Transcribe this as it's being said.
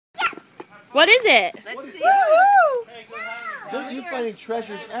What is it? Let's see. Look, you're finding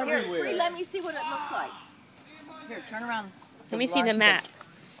treasures everywhere. Bree, let me see what it looks like. Here, turn around. Let me see the map.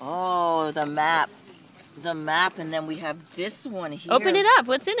 Oh, the map. The map, and then we have this one here. Open it up.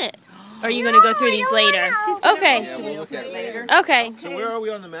 What's in it? Or are you going to go through these later? Okay. Yeah, we'll look at it later. Okay. So where are we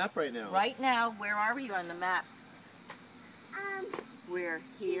on the map right now? Right now, where are we on the map? We're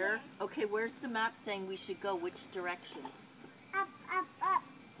here. Okay, where's the map saying we should go? Which direction? Up, up, up.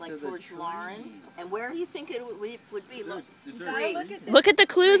 Like towards Lauren? And where do you think it would be? Look. Look at the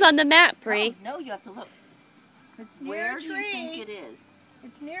clues on the map, Bree. No, you have to look. It's near Where a do you tree. think it is?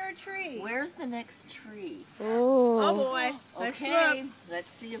 It's near a tree. Where's the next tree? Oh Oh. boy. Okay, let's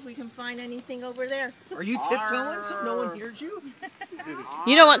see if we can find anything over there. Are you tiptoeing so no one hears you?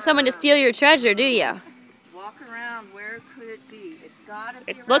 You don't want someone to steal your treasure, do you? Walk around. Where could it be? It's gotta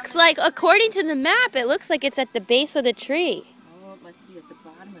be. It looks like, according to the map, it looks like it's at the base of the tree. Oh, it must be at the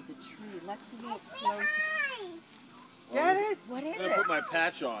bottom of the tree. Let's look close. Get it? What is I'm gonna it? put my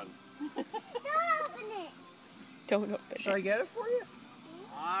patch on. Don't open Should I get it for you?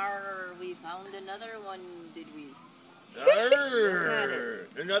 We found another one, did we? Arr,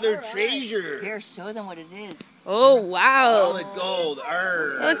 another treasure. Here, show them what it is. Oh, wow. Solid gold.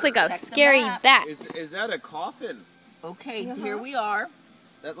 Arr. That looks like a Check the scary map. bat. Is that a coffin? Okay, here we are.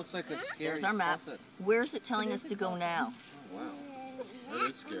 That looks like a scary There's our map. coffin. Where's it telling us to go now? Oh, wow. That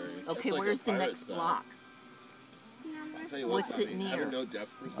is scary. Okay, That's like where's a the pirate next spell. block? I'll tell you what, What's it Tommy, near? having no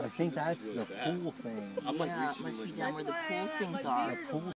depth I perception think is that's really the bad. pool thing. I'm like Yeah, it reaching must be like down where the pool things are. The pool